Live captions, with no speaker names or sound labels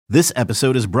This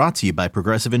episode is brought to you by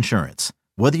Progressive Insurance.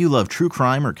 Whether you love true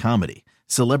crime or comedy,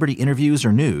 celebrity interviews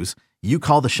or news, you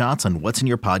call the shots on what's in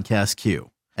your podcast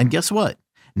queue. And guess what?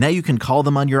 Now you can call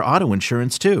them on your auto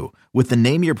insurance too with the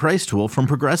Name Your Price tool from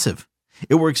Progressive.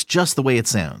 It works just the way it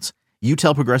sounds. You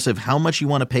tell Progressive how much you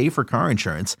want to pay for car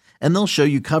insurance, and they'll show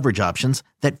you coverage options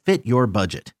that fit your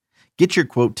budget. Get your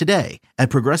quote today at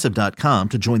Progressive.com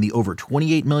to join the over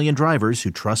 28 million drivers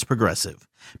who trust Progressive.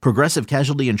 Progressive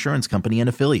Casualty Insurance Company and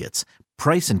Affiliates.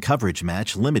 Price and coverage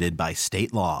match limited by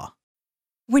state law.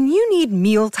 When you need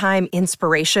mealtime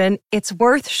inspiration, it's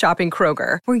worth shopping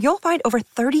Kroger, where you'll find over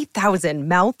 30,000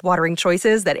 mouth-watering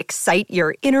choices that excite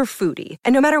your inner foodie.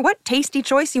 And no matter what tasty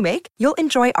choice you make, you'll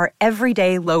enjoy our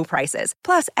everyday low prices,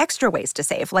 plus extra ways to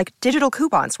save, like digital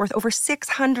coupons worth over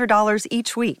 $600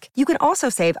 each week. You can also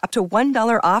save up to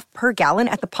 $1 off per gallon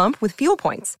at the pump with fuel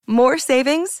points. More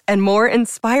savings and more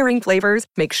inspiring flavors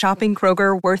make shopping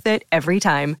Kroger worth it every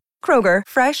time. Kroger,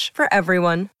 fresh for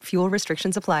everyone. Fuel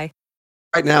restrictions apply.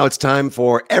 Right now, it's time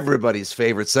for everybody's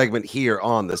favorite segment here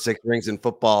on the Six Rings and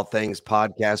Football Things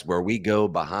podcast, where we go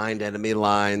behind enemy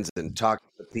lines and talk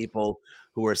to people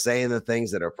who are saying the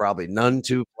things that are probably none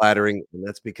too flattering, and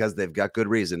that's because they've got good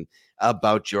reason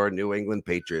about your New England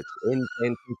Patriots in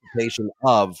anticipation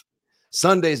of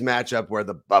Sunday's matchup where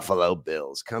the Buffalo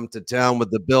Bills come to town with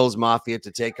the Bills Mafia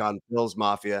to take on Bills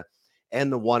Mafia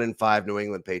and the 1-5 New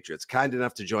England Patriots. Kind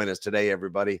enough to join us today,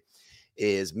 everybody,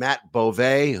 is Matt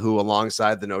Bove, who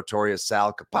alongside the notorious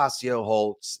Sal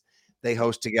Capaccio they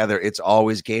host together It's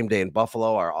Always Game Day in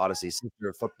Buffalo, our Odyssey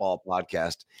sister football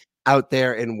podcast out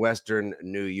there in Western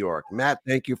New York. Matt,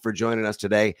 thank you for joining us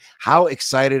today. How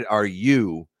excited are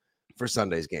you for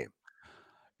Sunday's game?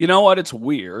 You know what? It's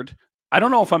weird. I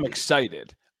don't know if I'm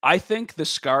excited. I think the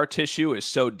scar tissue is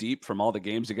so deep from all the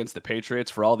games against the Patriots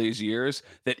for all these years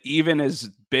that even as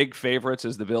big favorites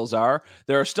as the Bills are,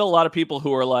 there are still a lot of people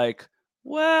who are like,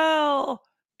 well,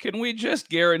 can we just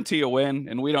guarantee a win?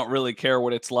 And we don't really care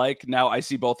what it's like. Now I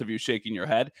see both of you shaking your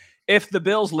head. If the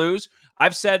Bills lose,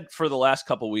 I've said for the last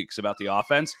couple weeks about the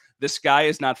offense, the sky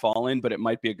is not falling, but it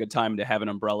might be a good time to have an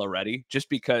umbrella ready just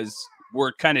because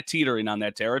we're kind of teetering on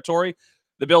that territory.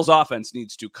 The Bills offense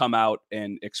needs to come out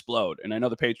and explode. And I know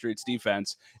the Patriots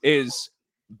defense is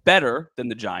better than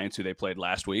the Giants, who they played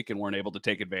last week and weren't able to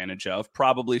take advantage of,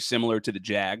 probably similar to the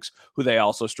Jags, who they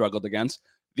also struggled against.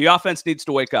 The offense needs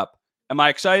to wake up. Am I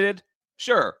excited?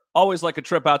 Sure. Always like a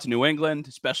trip out to New England,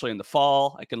 especially in the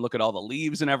fall. I can look at all the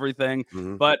leaves and everything.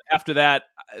 Mm-hmm. But after that,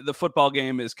 the football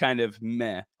game is kind of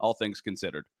meh, all things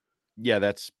considered. Yeah,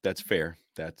 that's fair.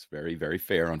 That's very, very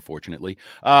fair, unfortunately.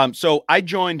 So I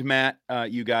joined Matt,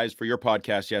 you guys, for your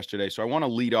podcast yesterday. So I want to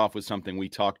lead off with something we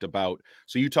talked about.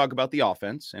 So you talk about the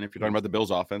offense. And if you're talking about the Bills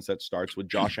offense, that starts with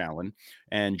Josh Allen.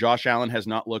 And Josh Allen has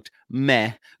not looked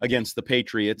meh against the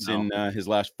Patriots in his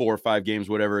last 4 or 5 games,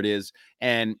 whatever it is.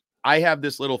 And I have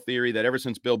this little theory that ever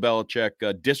since Bill Belichick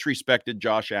disrespected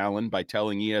Josh Allen by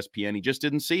telling ESPN he just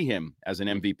didn't see him as an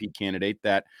MVP candidate,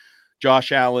 that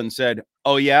Josh Allen said,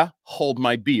 "Oh yeah, hold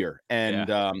my beer," and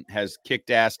has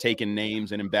kicked ass, taken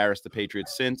names, and embarrassed the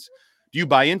Patriots since. Do you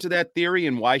buy into that theory,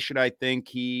 and why should I think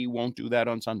he won't do that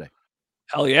on Sunday?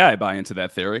 Hell yeah, I buy into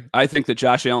that theory. I think that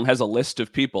Josh Allen has a list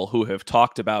of people who have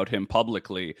talked about him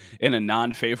publicly in a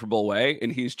non-favorable way,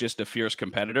 and he's just a fierce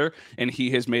competitor, and he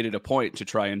has made it a point to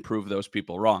try and prove those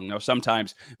people wrong. Now,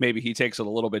 sometimes maybe he takes it a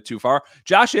little bit too far.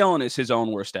 Josh Allen is his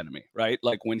own worst enemy, right?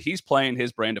 Like when he's playing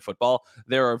his brand of football,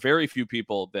 there are very few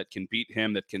people that can beat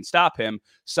him, that can stop him.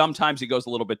 Sometimes he goes a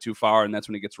little bit too far, and that's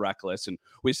when he gets reckless. And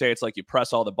we say it's like you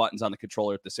press all the buttons on the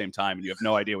controller at the same time, and you have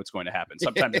no idea what's going to happen.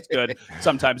 Sometimes it's good.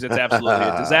 Sometimes it's absolutely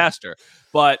a disaster.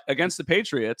 But against the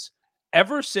Patriots,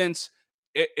 ever since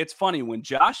it's funny, when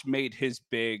Josh made his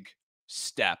big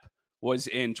step was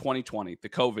in 2020, the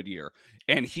COVID year.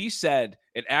 And he said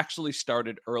it actually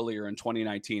started earlier in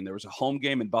 2019. There was a home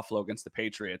game in Buffalo against the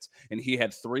Patriots, and he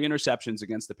had 3 interceptions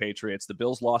against the Patriots. The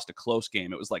Bills lost a close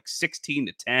game. It was like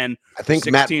 16-10. I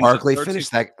think Matt Barkley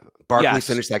finished that.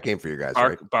 Finished that game for you guys,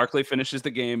 right? Barkley finishes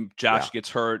the game. Josh gets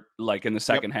hurt like in the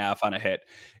second half on a hit.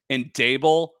 And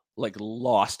Dable like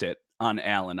lost it on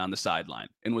Allen on the sideline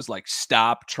and was like,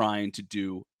 stop trying to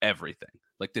do everything.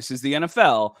 Like, this is the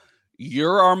NFL.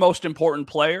 You're our most important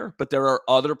player, but there are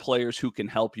other players who can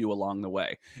help you along the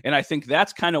way. And I think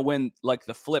that's kind of when like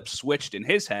the flip switched in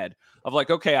his head of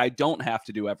like, okay, I don't have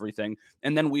to do everything.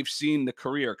 And then we've seen the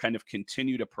career kind of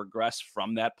continue to progress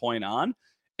from that point on.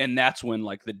 And that's when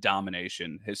like the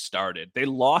domination has started. They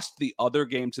lost the other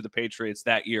game to the Patriots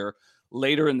that year.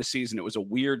 Later in the season, it was a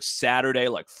weird Saturday,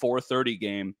 like 4:30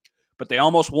 game, but they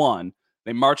almost won.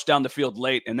 They marched down the field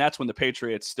late, and that's when the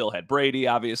Patriots still had Brady,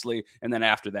 obviously. And then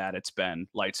after that, it's been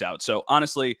lights out. So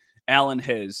honestly, Allen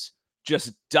has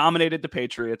just dominated the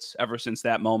Patriots ever since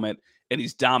that moment, and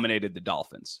he's dominated the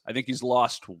Dolphins. I think he's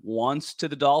lost once to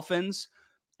the Dolphins,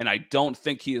 and I don't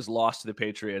think he has lost to the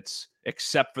Patriots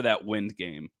except for that wind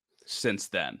game since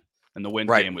then. And the wind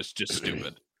game was just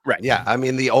stupid. Right. Yeah. I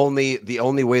mean, the only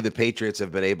way the Patriots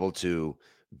have been able to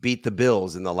beat the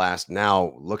Bills in the last,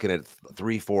 now looking at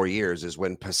 3-4 years, is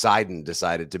when Poseidon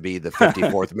decided to be the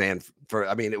 54th man for,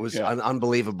 I mean, it was an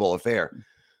unbelievable affair.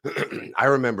 I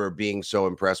remember being so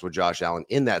impressed with Josh Allen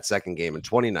in that second game in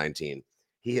 2019.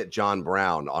 He hit John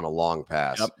Brown on a long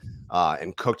pass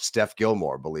and cooked Steph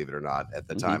Gilmore, believe it or not, at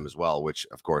the time as well, which,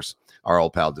 of course, our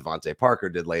old pal Devontae Parker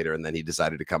did later. And then he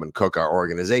decided to come and cook our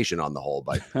organization on the whole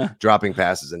by dropping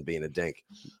passes and being a dink.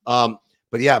 But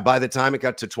yeah, by the time it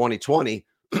got to 2020,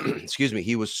 excuse me,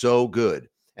 he was so good.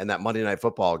 And that Monday Night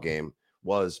Football game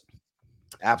was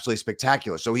absolutely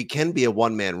spectacular. So he can be a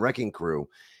one-man wrecking crew.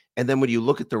 And then when you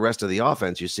look at the rest of the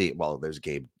offense, you see, well, there's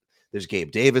Gabe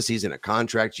Davis. He's in a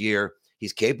contract year.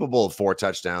 He's capable of 4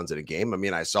 touchdowns in a game. I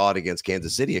mean, I saw it against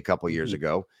Kansas City a couple years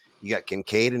ago. You got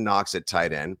Kincaid and Knox at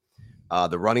tight end.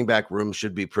 The running back room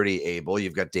should be pretty able.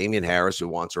 You've got Damian Harris, who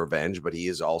wants revenge, but he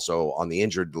is also on the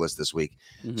injured list this week.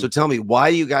 So tell me, why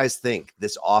do you guys think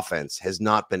this offense has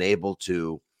not been able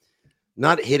to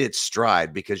not hit its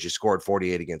stride because you scored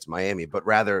 48 against Miami, but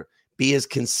rather be as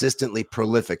consistently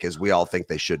prolific as we all think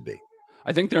they should be?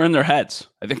 I think they're in their heads.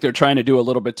 I think they're trying to do a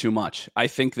little bit too much. I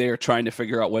think they're trying to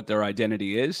figure out what their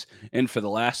identity is. And for the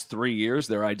last 3 years,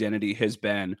 their identity has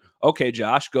been, okay,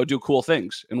 Josh, go do cool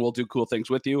things and we'll do cool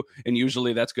things with you. And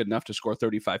usually that's good enough to score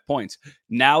 35 points.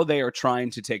 Now they are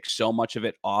trying to take so much of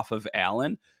it off of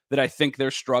Allen that I think they're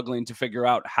struggling to figure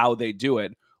out how they do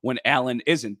it when Allen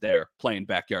isn't there playing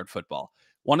backyard football.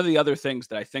 One of the other things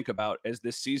that I think about as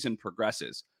this season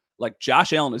progresses, like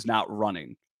Josh Allen is not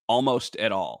running almost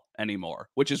at all anymore,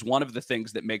 which is one of the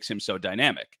things that makes him so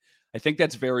dynamic. I think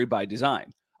that's very by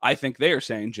design. I think they are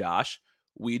saying, Josh,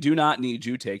 we do not need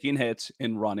you taking hits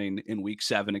and running in week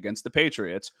 7 against the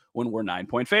Patriots when we're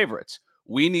 9-point favorites.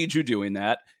 We need you doing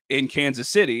that in Kansas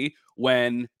City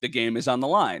when the game is on the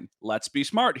line. Let's be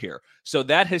smart here. So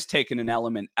that has taken an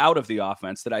element out of the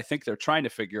offense that I think they're trying to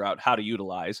figure out how to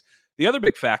utilize. The other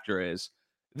big factor is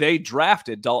they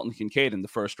drafted Dalton Kincaid in the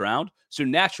first round. So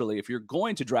naturally, if you're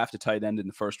going to draft a tight end in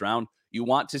the first round, you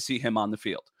want to see him on the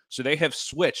field. So they have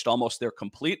switched almost their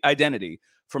complete identity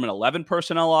from an 11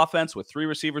 personnel offense with 3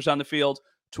 receivers on the field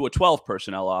to a 12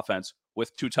 personnel offense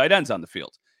with 2 tight ends on the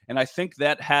field. And I think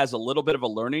that has a little bit of a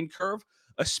learning curve,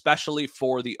 especially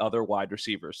for the other wide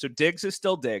receivers. So Diggs is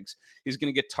still Diggs. He's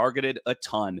going to get targeted a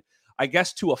ton. I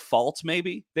guess to a fault,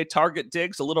 maybe they target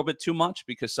Diggs a little bit too much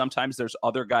because sometimes there's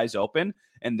other guys open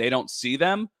and they don't see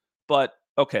them. But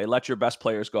okay, let your best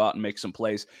players go out and make some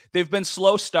plays. They've been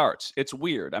slow starts. It's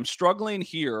weird. I'm struggling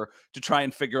here to try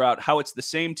and figure out how it's the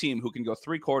same team who can go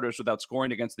 3 quarters without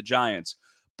scoring against the Giants,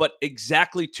 but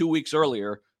exactly 2 weeks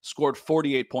earlier scored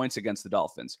 48 points against the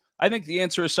Dolphins. I think the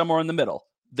answer is somewhere in the middle.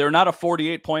 They're not a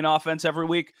 48-point offense every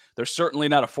week. They're certainly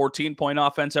not a 14-point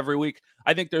offense every week.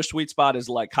 I think their sweet spot is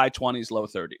like high 20s, low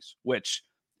 30s, which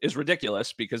is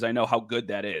ridiculous because I know how good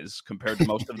that is compared to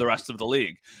most of the rest of the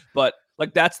league. But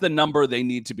like that's the number they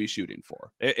need to be shooting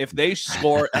for. If they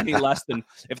score any less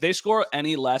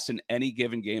in any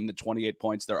given game than 28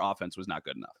 points, their offense was not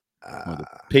good enough. Well, the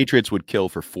Patriots would kill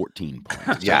for 14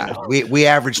 points. Yeah, we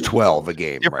average 12 a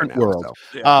game. Different right now, world.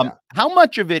 So. How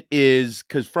much of it is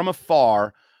because from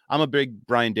afar, I'm a big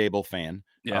Brian Daboll fan.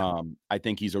 Yeah. I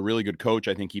think he's a really good coach.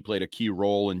 I think he played a key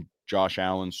role in Josh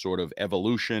Allen's sort of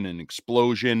evolution and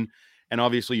explosion. And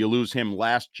obviously you lose him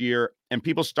last year. And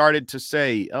people started to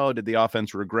say, oh, did the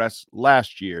offense regress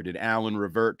last year? Did Allen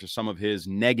revert to some of his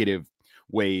negative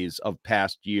ways of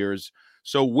past years?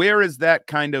 So where is that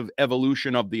kind of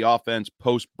evolution of the offense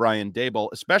post Brian Daboll,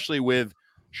 especially with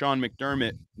Sean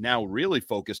McDermott now really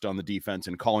focused on the defense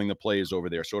and calling the plays over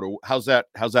there? Sort of how's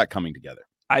that coming together?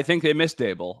 I think they miss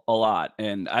Daboll a lot,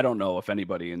 and I don't know if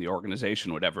anybody in the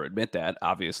organization would ever admit that.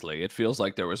 Obviously, it feels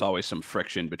like there was always some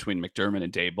friction between McDermott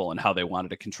and Daboll and how they wanted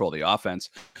to control the offense.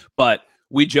 But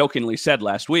we jokingly said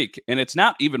last week, and it's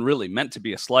not even really meant to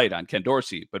be a slight on Ken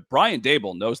Dorsey, but Brian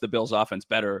Daboll knows the Bills offense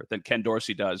better than Ken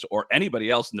Dorsey does or anybody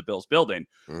else in the Bills building,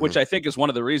 which I think is one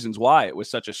of the reasons why it was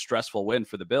such a stressful win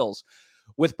for the Bills.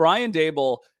 With Brian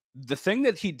Daboll, the thing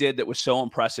that he did that was so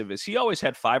impressive is he always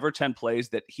had 5 or 10 plays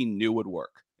that he knew would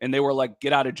work. And they were like,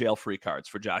 get out of jail free cards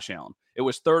for Josh Allen. It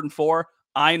was 3rd and 4.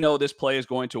 I know this play is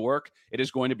going to work. It is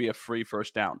going to be a free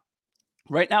first down.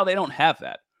 Right now, they don't have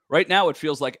that. Right now, it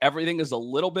feels like everything is a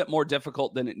little bit more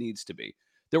difficult than it needs to be.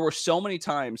 There were so many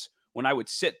times when I would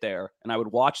sit there and I would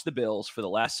watch the Bills for the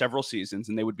last several seasons,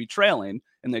 and they would be trailing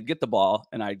and they'd get the ball,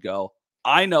 and I'd go,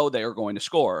 I know they are going to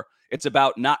score. It's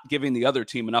about not giving the other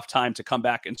team enough time to come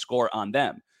back and score on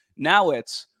them. Now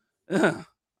it's,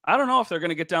 I don't know if they're going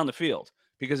to get down the field,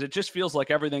 because it just feels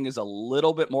like everything is a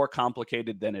little bit more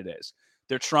complicated than it is.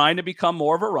 They're trying to become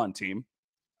more of a run team.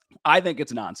 I think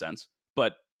it's nonsense,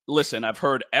 but listen, I've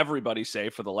heard everybody say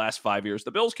for the last 5 years,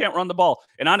 the Bills can't run the ball.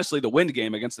 And honestly, the wind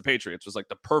game against the Patriots was like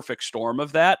the perfect storm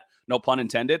of that, no pun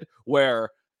intended, where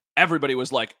everybody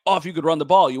was like, oh, if you could run the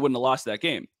ball, you wouldn't have lost that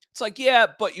game. It's like, yeah,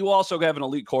 but you also have an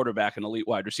elite quarterback and elite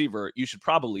wide receiver. You should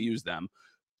probably use them.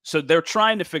 So they're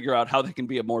trying to figure out how they can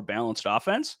be a more balanced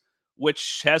offense,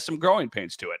 which has some growing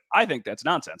pains to it. I think that's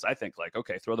nonsense. I think, like,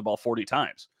 okay, throw the ball 40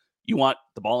 times. You want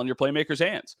the ball in your playmakers'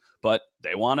 hands, but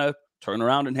they want to turn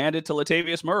around and hand it to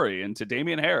Latavius Murray and to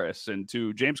Damian Harris and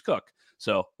to James Cook.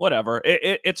 So whatever.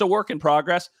 It's a work in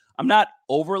progress. I'm not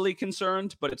overly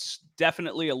concerned, but it's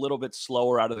definitely a little bit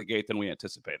slower out of the gate than we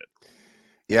anticipated.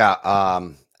 Yeah.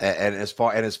 And as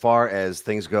far as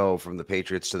things go from the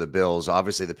Patriots to the Bills,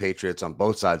 obviously the Patriots on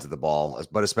both sides of the ball,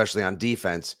 but especially on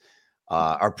defense,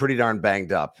 are pretty darn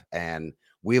banged up. And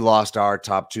we lost our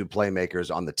top two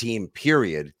playmakers on the team,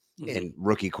 period, in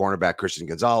rookie cornerback Christian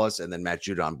Gonzalez and then Matt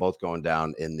Judon, both going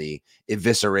down in the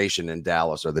evisceration in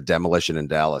Dallas, or the demolition in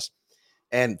Dallas.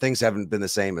 And things haven't been the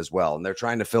same as well. And they're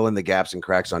trying to fill in the gaps and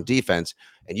cracks on defense.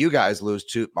 And you guys lose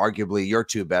arguably your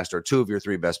two best, or two of your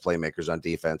three best playmakers on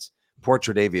defense. Poor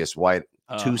Tre'Davious White,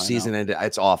 season ended.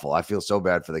 It's awful. I feel so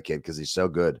bad for the kid because he's so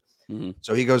good.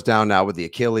 So he goes down now with the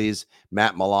Achilles.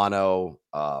 Matt Milano,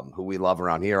 who we love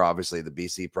around here, obviously the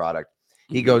BC product,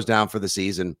 he goes down for the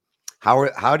season. How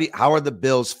are the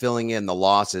Bills filling in the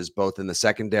losses, both in the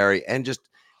secondary and just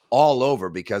all over?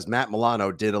 Because Matt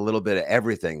Milano did a little bit of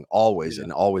everything always,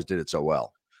 and always did it so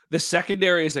well. The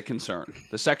secondary is a concern.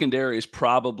 The secondary is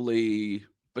probably,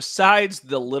 besides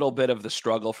the little bit of the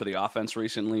struggle for the offense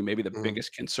recently, maybe the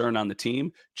biggest concern on the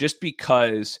team, just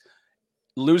because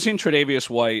losing Tre'Davious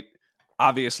White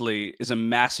obviously is a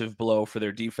massive blow for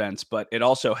their defense, but it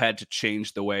also had to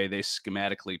change the way they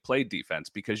schematically played defense,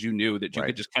 because you knew that you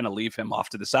could just kind of leave him off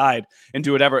to the side and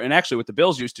do whatever. And actually what the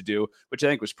Bills used to do, which I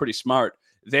think was pretty smart,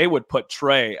 they would put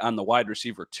Trey on the wide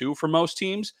receiver 2 for most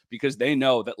teams, because they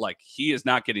know that, like, he is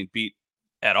not getting beat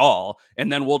at all.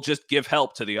 And then we'll just give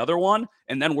help to the other one.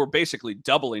 And then we're basically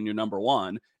doubling your number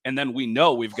 1. And then we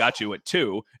know we've got you at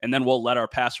 2. And then we'll let our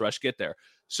pass rush get there.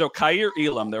 So Kaiir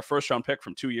Elam, their first round pick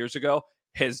from 2 years ago,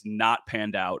 has not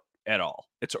panned out at all.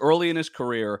 It's early in his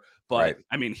career, but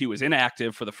I mean, he was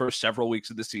inactive for the first several weeks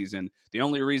of the season. The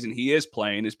only reason he is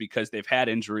playing is because they've had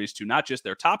injuries to not just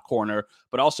their top corner,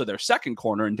 but also their second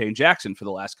corner in Dane Jackson for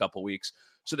the last couple of weeks.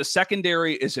 So the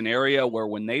secondary is an area where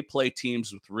when they play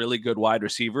teams with really good wide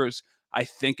receivers, I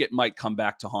think it might come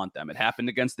back to haunt them. It happened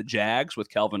against the Jags with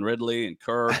Calvin Ridley and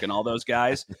Kirk and all those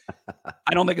guys.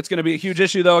 I don't think it's going to be a huge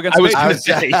issue, though, against all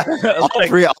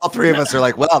three of us are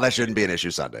like, well, that shouldn't be an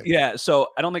issue Sunday. Yeah, so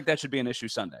I don't think that should be an issue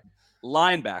Sunday.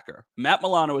 Linebacker, Matt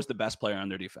Milano is the best player on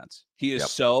their defense. He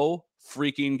is so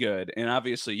freaking good. And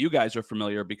obviously you guys are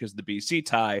familiar because the BC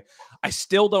tie. I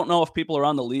still don't know if people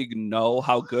around the league know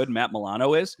how good Matt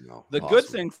Milano is. Good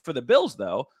thing for the Bills,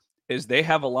 though, is they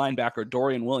have a linebacker,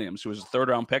 Dorian Williams, who was a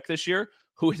third-round pick this year,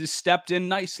 who has stepped in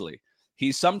nicely.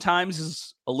 He sometimes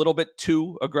is a little bit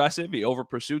too aggressive. He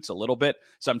over-pursuits a little bit.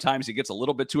 Sometimes he gets a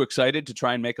little bit too excited to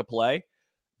try and make a play.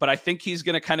 But I think he's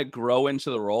going to kind of grow into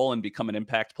the role and become an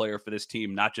impact player for this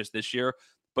team, not just this year,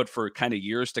 but for kind of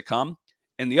years to come.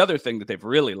 And the other thing that they've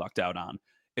really lucked out on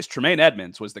is Tremaine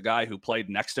Edmonds was the guy who played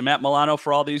next to Matt Milano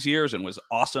for all these years and was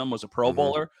awesome, was a Pro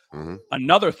Bowler.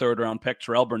 Another third-round pick,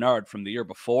 Terrell Bernard, from the year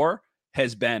before,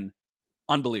 has been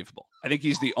unbelievable. I think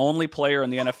he's the only player in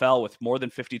the NFL with more than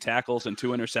 50 tackles and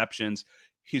 2 interceptions.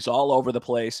 He's all over the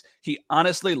place. He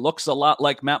honestly looks a lot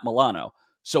like Matt Milano.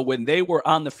 So when they were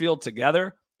on the field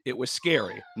together, it was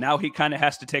scary. Now he kind of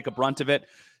has to take a brunt of it.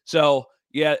 So,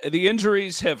 yeah, the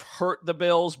injuries have hurt the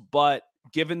Bills, but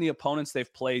given the opponents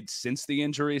they've played since the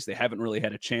injuries, they haven't really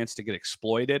had a chance to get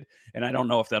exploited. And I don't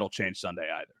know if that'll change Sunday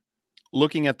either.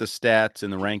 Looking at the stats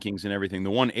and the rankings and everything, the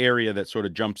one area that sort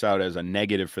of jumps out as a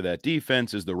negative for that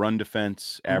defense is the run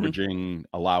defense, allowing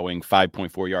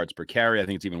 5.4 yards per carry. I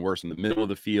think it's even worse in the middle of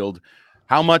the field.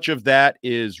 How much of that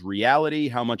is reality?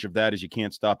 How much of that is you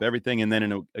can't stop everything? And then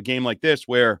in a game like this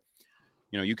where,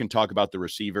 you know, you can talk about the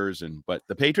receivers, but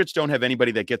the Patriots don't have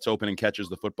anybody that gets open and catches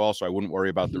the football, so I wouldn't worry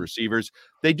about the receivers.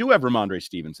 They do have Ramondre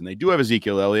Stevenson. They do have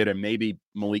Ezekiel Elliott and maybe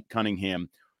Malik Cunningham.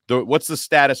 What's the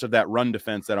status of that run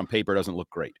defense that on paper doesn't look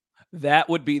great? That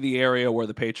would be the area where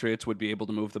the Patriots would be able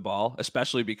to move the ball,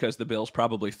 especially because the Bills'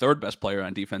 probably third best player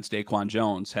on defense, Daquan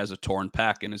Jones, has a torn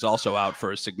pec and is also out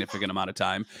for a significant amount of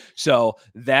time. So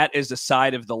that is a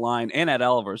side of the line. And Ed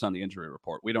Oliver's on the injury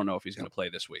report. We don't know if he's going to play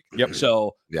this week. Yep.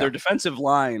 So Yeah. their defensive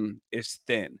line is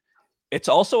thin. It's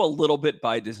also a little bit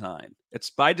by design. It's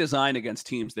by design against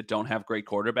teams that don't have great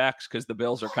quarterbacks, because the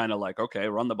Bills are kind of like, okay,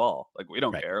 run the ball. Like, we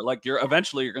don't care. Like, you're going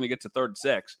to get to 3rd and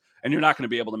 6, and you're not going to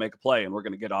be able to make a play, and we're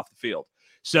going to get off the field.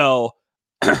 So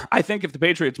I think if the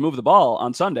Patriots move the ball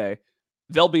on Sunday,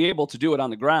 they'll be able to do it on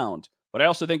the ground. But I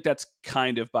also think that's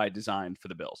kind of by design for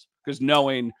the Bills, because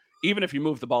knowing even if you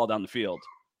move the ball down the field,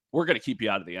 we're going to keep you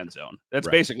out of the end zone. That's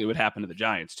basically what happened to the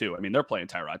Giants too. I mean, they're playing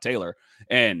Tyrod Taylor,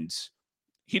 and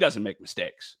he doesn't make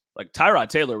mistakes. Like, Tyrod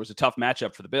Taylor was a tough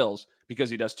matchup for the Bills because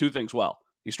he does 2 things well.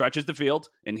 He stretches the field,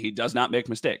 and he does not make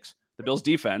mistakes. The Bills'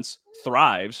 defense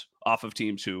thrives off of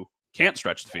teams who can't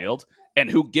stretch the field and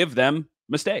who give them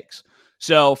mistakes.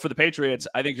 So for the Patriots,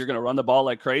 I think you're going to run the ball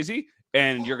like crazy,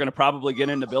 and you're going to probably get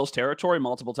into Bills territory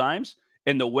multiple times.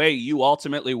 And the way you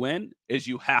ultimately win is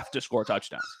you have to score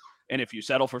touchdowns. And if you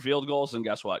settle for field goals, then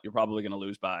guess what? You're probably going to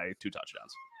lose by 2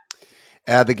 touchdowns.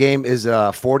 The game is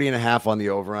 40.5 on the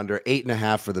over-under,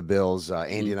 8.5 for the Bills.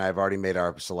 Andy and I have already made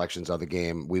our selections of the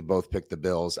game. We both picked the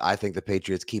Bills. I think the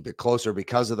Patriots keep it closer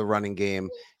because of the running game.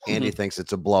 Andy thinks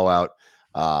it's a blowout.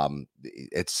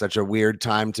 It's such a weird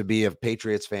time to be a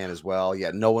Patriots fan as well. Yeah,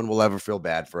 no one will ever feel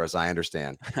bad for us. I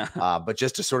understand. But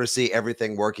just to sort of see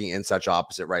everything working in such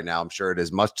opposite right now, I'm sure it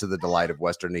is much to the delight of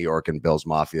Western New York and Bills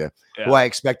Mafia, who I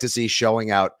expect to see showing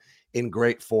out in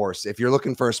great force. If you're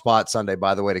looking for a spot Sunday,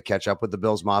 by the way, to catch up with the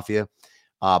Bills Mafia,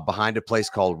 behind a place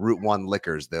called Route 1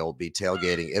 Liquors, they'll be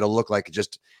tailgating. It'll look like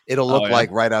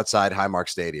like right outside Highmark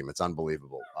Stadium. It's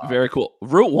unbelievable. Very cool.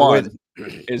 Route 1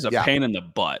 is a pain in the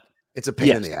butt. It's a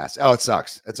pain in the ass. Oh, it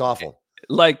sucks. It's awful.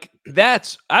 Like,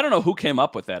 I don't know who came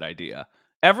up with that idea.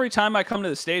 Every time I come to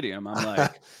the stadium, I'm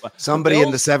like, somebody in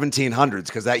the 1700s,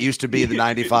 because that used to be the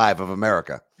 95 of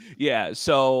America. Yeah.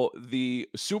 So the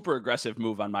super aggressive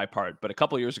move on my part, but a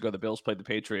couple years ago, the Bills played the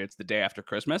Patriots the day after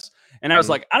Christmas. And I was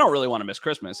like, I don't really want to miss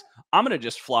Christmas. I'm going to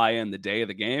just fly in the day of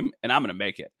the game, and I'm going to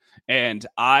make it. And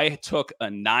I took a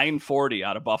 9:40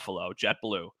 out of Buffalo,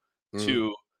 JetBlue,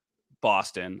 to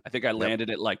Boston. I think I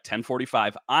landed at like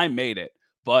 10:45. I made it,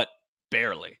 but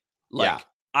barely.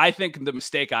 I think the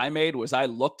mistake I made was I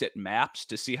looked at maps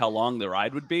to see how long the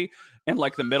ride would be. And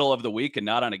like the middle of the week and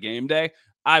not on a game day,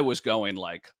 I was going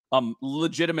like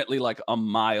legitimately like a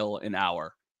mile an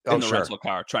hour in the rental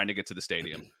car trying to get to the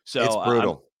stadium. So it's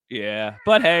brutal. Yeah.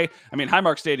 But hey, I mean,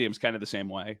 Highmark Stadium's kind of the same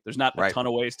way. There's not a ton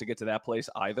of ways to get to that place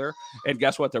either. And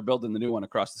guess what? They're building the new one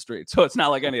across the street. So it's not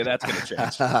like any of that's going to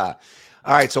change. All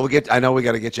right. So I know we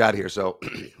got to get you out of here. So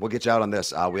we'll get you out on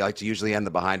this. We like to usually end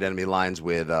the behind enemy lines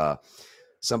with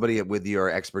somebody with your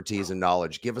expertise and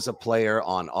knowledge. Give us a player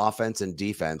on offense and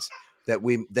defense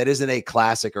that isn't a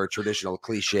classic or traditional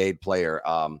cliched player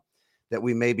that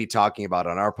we may be talking about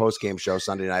on our post-game show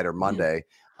Sunday night or Monday.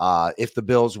 If the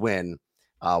Bills win,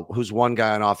 who's one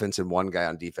guy on offense and one guy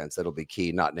on defense that'll be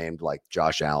key, not named like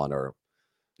Josh Allen or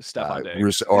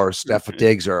Steph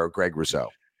Diggs or Greg Rousseau.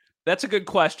 That's a good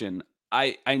question.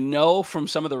 I know from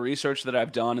some of the research that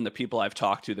I've done and the people I've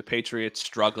talked to, the Patriots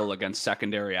struggle against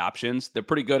secondary options. They're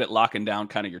pretty good at locking down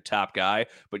kind of your top guy,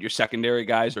 but your secondary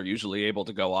guys are usually able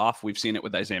to go off. We've seen it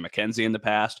with Isaiah McKenzie in the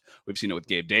past. We've seen it with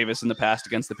Gabe Davis in the past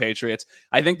against the Patriots.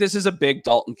 I think this is a big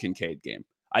Dalton Kincaid game.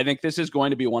 I think this is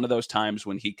going to be one of those times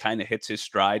when he kind of hits his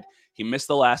stride. He missed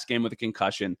the last game with a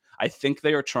concussion. I think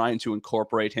they are trying to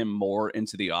incorporate him more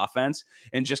into the offense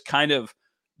and just kind of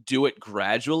do it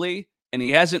gradually. And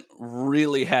he hasn't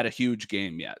really had a huge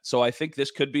game yet. So I think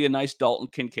this could be a nice Dalton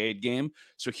Kincaid game.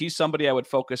 So he's somebody I would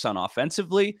focus on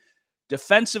offensively.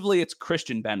 Defensively, it's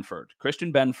Christian Benford.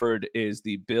 Christian Benford is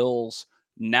the Bills'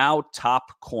 now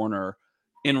top corner.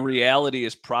 In reality,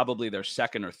 is probably their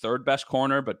second or third best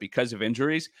corner, but because of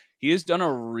injuries, he has done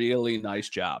a really nice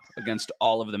job against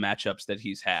all of the matchups that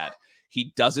he's had.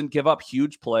 He doesn't give up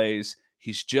huge plays.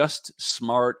 He's just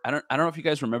smart. I don't know if you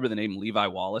guys remember the name Levi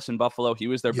Wallace in Buffalo. He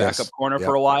was their backup corner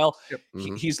for a while.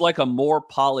 He's like a more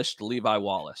polished Levi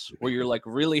Wallace, where you're like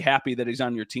really happy that he's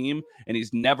on your team, and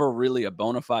he's never really a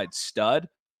bona fide stud,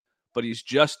 but he's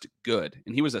just good.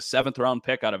 And he was a 7th round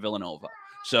pick out of Villanova.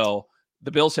 So the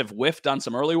Bills have whiffed on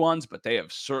some early ones, but they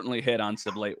have certainly hit on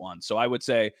some late ones. So I would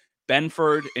say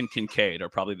Benford and Kincaid are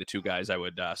probably the two guys I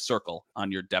would circle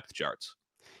on your depth charts.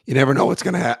 You never know what's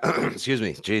going to happen. Excuse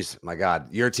me. Jeez, my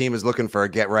God. Your team is looking for a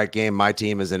get-right game. My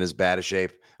team is in as bad a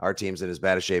shape. our team's in as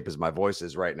bad a shape as my voice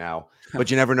is right now. But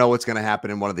you never know what's going to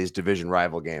happen in one of these division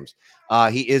rival games.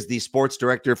 He is the sports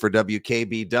director for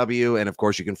WKBW. And of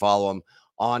course, you can follow him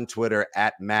on Twitter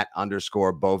at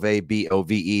Matt_Bove, Bove.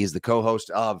 He's the co-host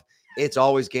of It's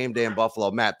Always Game Day in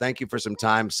Buffalo. Matt, thank you for some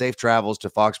time. Safe travels to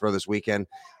Foxborough this weekend.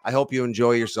 I hope you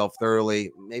enjoy yourself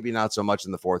thoroughly. Maybe not so much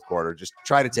in the fourth quarter. Just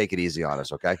try to take it easy on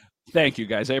us, okay? Thank you,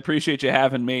 guys. I appreciate you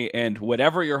having me. And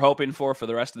whatever you're hoping for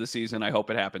the rest of the season, I hope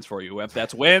it happens for you. If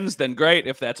that's wins, then great.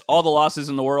 If that's all the losses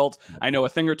in the world, I know a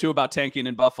thing or two about tanking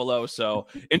in Buffalo. So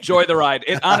enjoy the ride.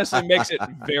 It honestly makes it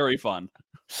very fun.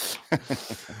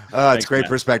 It's great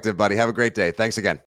perspective, buddy. Have a great day. Thanks again.